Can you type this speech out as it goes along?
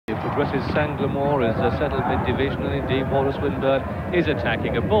Progressive Sanglamore is settled mid-division, and indeed Walter Swinburne is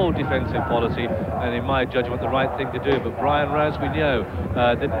attacking. A bold defensive policy, and in my judgment the right thing to do. But Brian Rouse, we know,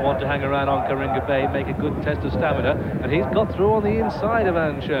 didn't want to hang around on Karinga Bay, make a good test of stamina, and he's got through on the inside of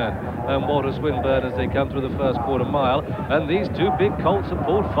Anshan and Walter Swinburne as they come through the first quarter mile. And these two big colts have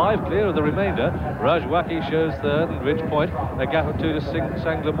pulled 5 clear of the remainder. Rajwaki shows third, and Ridge Point a gap of 2 to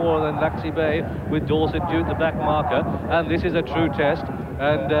Sanglamore, and then Laxey Bay with Dorset Duke the back marker. And this is a true test,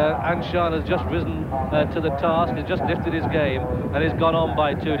 and Anshan has just risen to the task. He's just lifted his game and he's gone on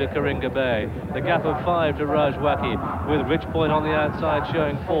by 2 to Karinga Bay. The gap of 5 to Rajwaki, with Ridge Point on the outside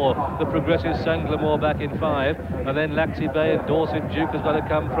showing 4. The Progressive Sanglamore back in 5, and then Laxey Bay and Dorset Duke has got to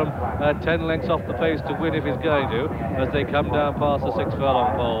come from 10 lengths off the pace to win if he's going to, as they come down past the 6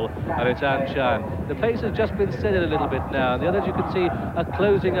 furlong pole, and it's Anshan. The pace has just been steadied a little bit now, and the others you can see are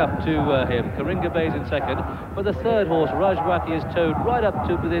closing up to him. Karinga Bay's in second, but the third horse, Rajwaki, is towed right up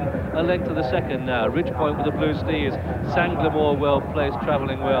to within a length of the second now. Ridge Point with the blue steeds, Sanglamore well placed,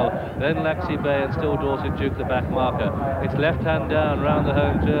 travelling well, then Laxey Bay and still Dorset Duke the back marker. It's left hand down round the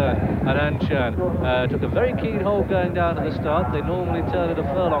home turn, and Anshan took a very keen hold going down to the start. They normally turn at a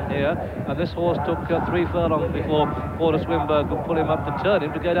furlong here, and this horse took 3 furlongs before Walter Swinburne could pull him up to turn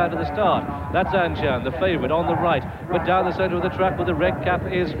him to go down to the start. That's Anshan, the favourite, on the right, but down the centre of the track with the red cap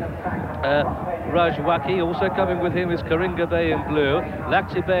is Rajwaki. Also coming with him is Karinga Bay in blue.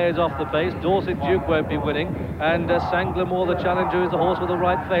 Laxey Bay is off the pace. Dorset Duke won't be winning, and Sanglamore, the challenger, is the horse with the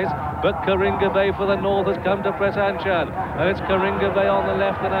right face. But Karinga Bay for the north has come to press Anshan, and it's Karinga Bay on the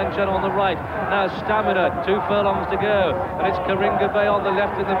left and Anshan on the right. Now stamina, 2 furlongs to go, and it's Karinga Bay on the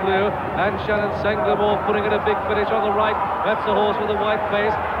left in the blue. Anshan and Sanglamore putting in a big finish on the right. That's the horse with the white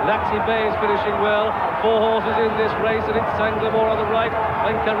face. Laxey Bay is finishing well. 4 horses in this race, and it's Sanglamore on the right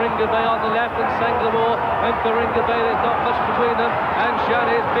and Karinga Bay on the left, and Sanglamore and Karinga Bay, there's not much between them. Anshan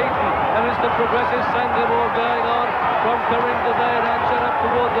is beaten, and it's the Progressive Sanglamore going on from Karinga Bay, and Anshan up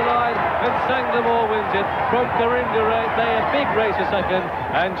towards the line, and Sanglamore wins it from Karinga Bay. A big race a second.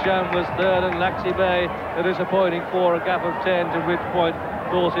 Anshan was third, and Laxey Bay a disappointing 4, a gap of 10 to Ridge Point,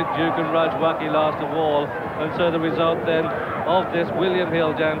 Dorset Duke and Rajwaki last of all. And so the result then of this William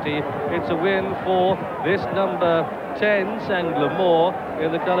Hill Dante, it's a win for this number 10 Sanglamore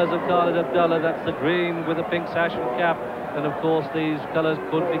in the colours of Khalid Abdullah. That's the green with the pink sash and cap, and of course these colours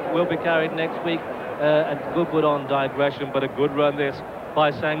will be carried next week at Goodwood on digression. But a good run this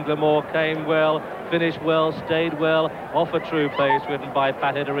by Sanglamore, came well, finished well, stayed well, off a true pace, ridden by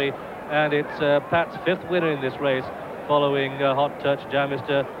Pat Edery, and it's Pat's 5th winner in this race, following Hot Touch,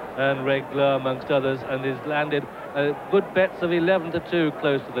 Jamister and Regler amongst others, and has landed good bets of 11 to 2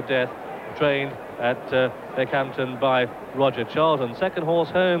 close to the death, trained at Beckhampton by Roger Charlton. Second horse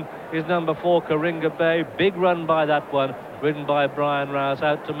home is number 4, Karinga Bay. Big run by that one, ridden by Brian Rouse,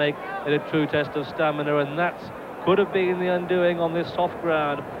 out to make it a true test of stamina, and that's could have been the undoing on this soft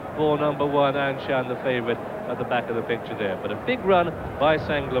ground for number 1, Anshan, the favourite, at the back of the picture there. But a big run by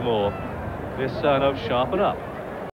Sanglamore, this son of Sharpen Up.